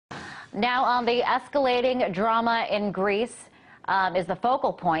Now, the escalating drama in Greece is the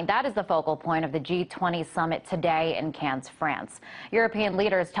focal point. That is the focal point of the G20 summit today in Cannes, France. European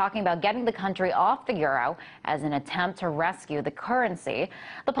leaders talking about getting the country off the euro as an attempt to rescue the currency.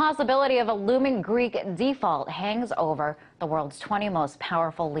 The possibility of a looming Greek default hangs over the world's 20 most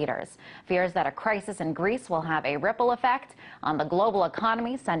powerful leaders. Fears that a crisis in Greece will have a ripple effect on the global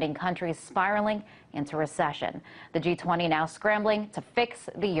economy, sending countries spiraling into recession. The G20 now scrambling to fix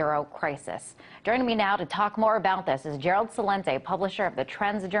the euro crisis. Joining me now to talk more about this is Gerald Celente, publisher of the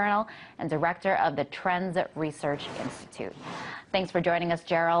Trends Journal and director of the Trends Research Institute. Thanks for joining us,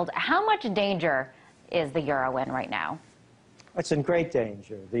 Gerald. How much danger is the euro in right now? It's in great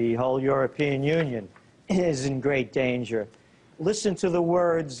danger. The whole European Union is in great danger. Listen to the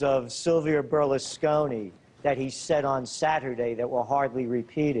words of Silvio Berlusconi that he said on Saturday that were hardly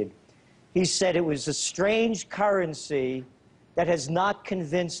repeated. He said it was a strange currency that has not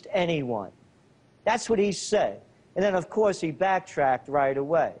convinced anyone. That's what he said. And then, of course, he backtracked right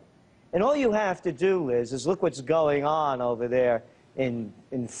away. And all you have to do, Liz, is look what's going on over there in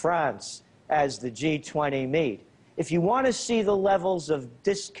France as the G20 meet. If you want to see the levels of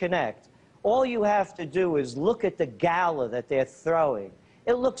disconnect, all you have to do is look at the gala that they're throwing.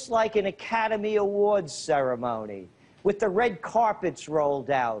 It looks like an Academy Awards ceremony with the red carpets rolled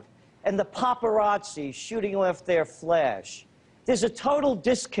out and the paparazzi shooting off their flash. There's a total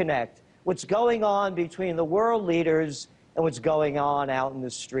disconnect what's going on between the world leaders and what's going on out in the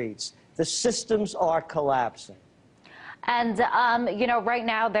streets. The systems are collapsing. And, you know, right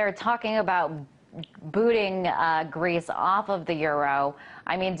now they're talking about booting Greece off of the euro.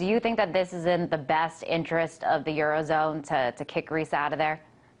 I mean, do you think that this is in the best interest of the Eurozone to kick Greece out of there?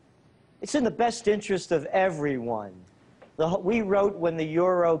 It's in the best interest of everyone. We wrote when the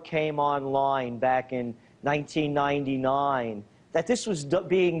euro came online back in 1999 that this was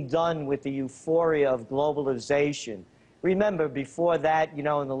being done with the euphoria of globalization. Remember, before that, you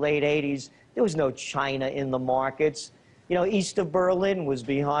know, in the late 80s, there was no China in the markets. You know, east of Berlin was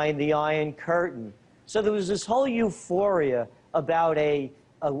behind the Iron Curtain. So there was this whole euphoria about a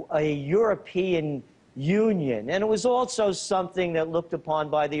European Union. And it was also something that looked upon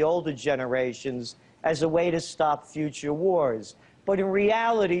by the older generations as a way to stop future wars. But in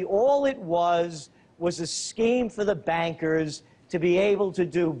reality, all it was a scheme for the bankers to be able to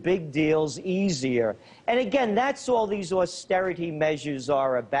do big deals easier. And again, that's all these austerity measures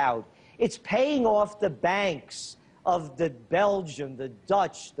are about. It's paying off the banks of the Belgium, the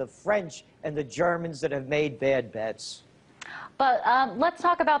Dutch, the French, and the Germans that have made bad bets. But let's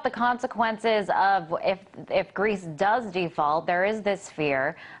talk about the consequences of if Greece does default. There is this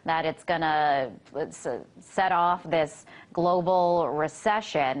fear that it's going to set off this global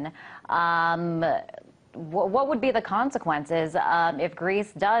recession. What would be the consequences if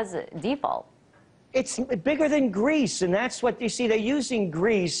Greece does default? It's bigger than Greece, and that's what you see. They're using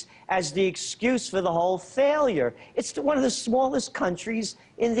Greece as the excuse for the whole failure. It's one of the smallest countries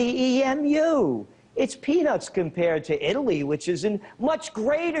in the EMU. It's peanuts compared to Italy, which is in much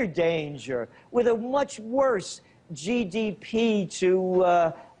greater danger, with a much worse GDP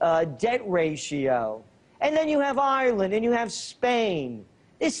to debt ratio. And then you have Ireland, and you have Spain.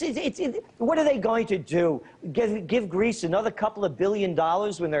 What are they going to do? Give Greece another couple of $1 billion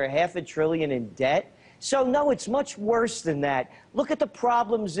when they're $500 billion in debt? So, no, it's much worse than that. Look at the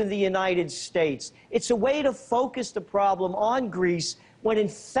problems in the United States. It's a way to focus the problem on Greece when, in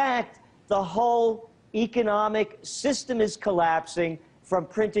fact, the whole economic system is collapsing from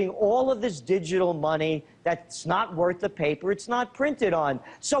printing all of this digital money that's not worth the paper it's not printed on.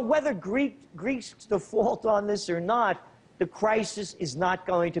 So whether Greece default on this or not, the crisis is not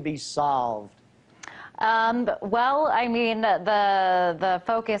going to be solved. Well, I mean, the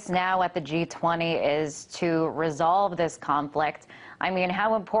focus now at the G20 is to resolve this conflict. I mean,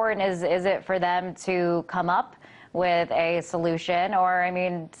 how important is it for them to come up with a solution? Or, I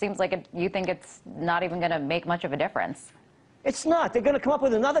mean, it seems like you think it's not even going to make much of a difference. It's not. They're going to come up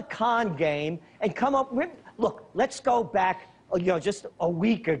with another con game and come up with... Look, let's go back, you know, just a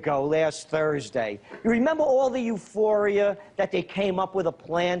week ago, last Thursday. You remember all the euphoria that they came up with a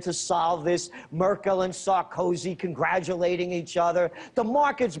plan to solve this? Merkel and Sarkozy congratulating each other. The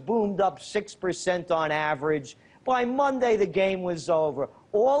markets boomed up 6% on average. By Monday, the game was over.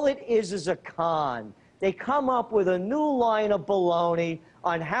 All it is a con. They come up with a new line of baloney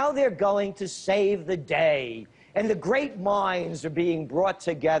on how they're going to save the day. And the great minds are being brought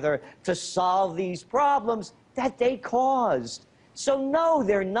together to solve these problems that they caused. So no,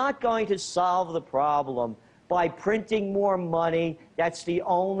 they're not going to solve the problem by printing more money. That's the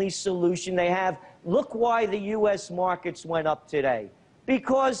only solution they have. Look why the U.S. markets went up today.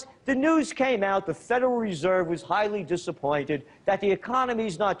 because the news came out, the Federal Reserve was highly disappointed that the economy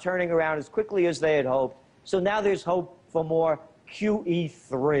is not turning around as quickly as they had hoped. So now there's hope for more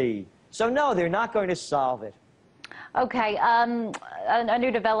QE3. So no, they're not going to solve it. Okay, a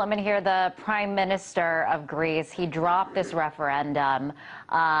new development here. The Prime Minister of Greece, he dropped this referendum,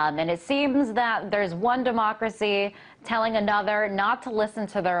 and it seems that there's one democracy telling another not to listen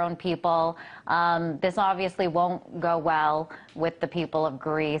to their own people. This obviously won't go well with the people of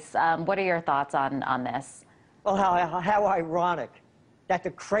Greece. What are your thoughts on this? Well, how ironic that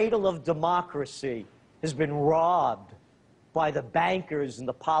the cradle of democracy has been robbed by the bankers and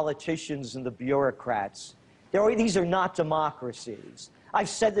the politicians and the bureaucrats. These are not democracies. I've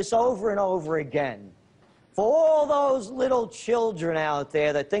said this over and over again. For all those little children out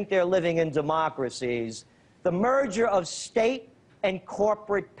there that think they're living in democracies, the merger of state and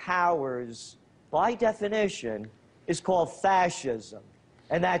corporate powers, by definition, is called fascism.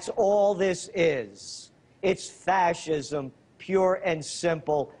 And that's all this is. It's fascism, pure and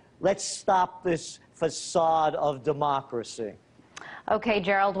simple. Let's stop this facade of democracy. Okay,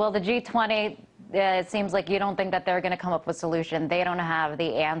 Gerald. Well, the G20, it seems like you don't think that they're going to come up with a solution. They don't have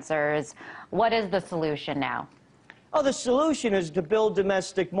the answers. What is the solution now? Oh, the solution is to build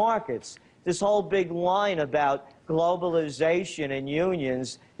domestic markets. This whole big line about globalization and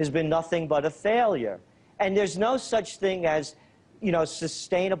unions has been nothing but a failure. And there's no such thing as,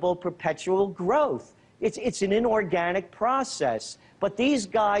 sustainable perpetual growth. It's an inorganic process. But these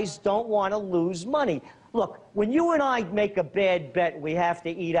guys don't want to lose money. Look, when you and I make a bad bet, we have to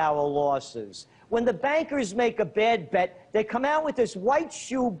eat our losses. When the bankers make a bad bet, they come out with this white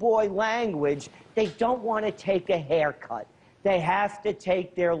shoe boy language. They don't want to take a haircut. They have to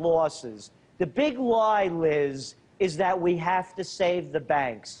take their losses. The big lie, Liz, is that we have to save the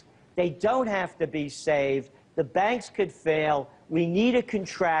banks. They don't have to be saved. The banks could fail. We need a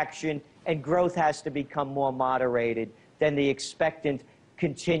contraction, and growth has to become more moderated than the expectant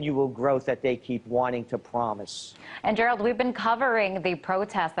continual growth that they keep wanting to promise. And Gerald, we've been covering the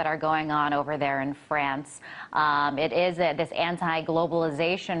protests that are going on over there in France. It is this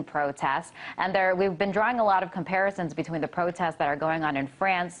anti-globalization protest, and we've been drawing a lot of comparisons between the protests that are going on in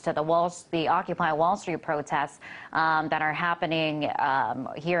France to the Occupy Wall Street protests that are happening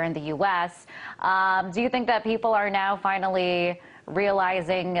here in the U.S. Do you think that people are now finally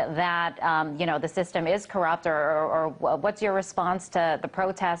realizing that, the system is corrupt, or what's your response to the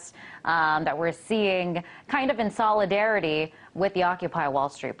protests that we're seeing kind of in solidarity with the Occupy Wall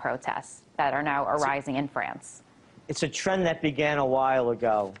Street protests that are now arising in France? It's a trend that began a while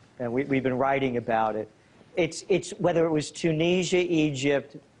ago, and we've been writing about it. It's whether it was Tunisia,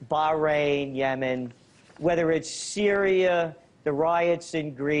 Egypt, Bahrain, Yemen, whether it's Syria, the riots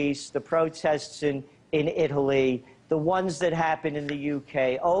in Greece, the protests in Italy, the ones that happen in the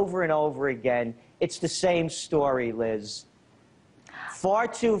UK, over and over again. It's the same story, Liz. Far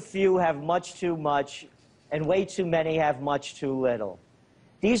too few have much too much, and way too many have much too little.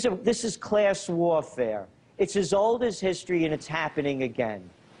 This is class warfare. It's as old as history, and it's happening again.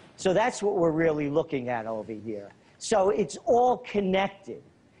 So that's what we're really looking at over here. So it's all connected.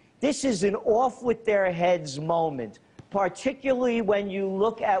 This is an off with their heads moment, particularly when you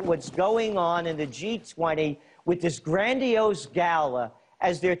look at what's going on in the G20 with this grandiose gala,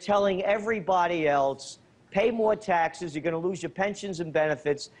 as they're telling everybody else, pay more taxes, you're going to lose your pensions and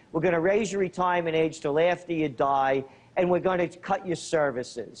benefits, we're going to raise your retirement age till after you die, and we're going to cut your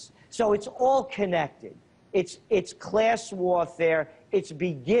services. So it's all connected. It's class warfare, it's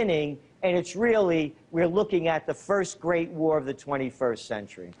beginning, and it's really, we're looking at the first great war of the 21st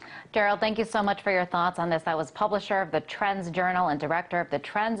century. Gerald, thank you so much for your thoughts on this. That was publisher of the Trends Journal and director of the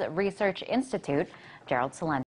Trends Research Institute, Gerald Celente.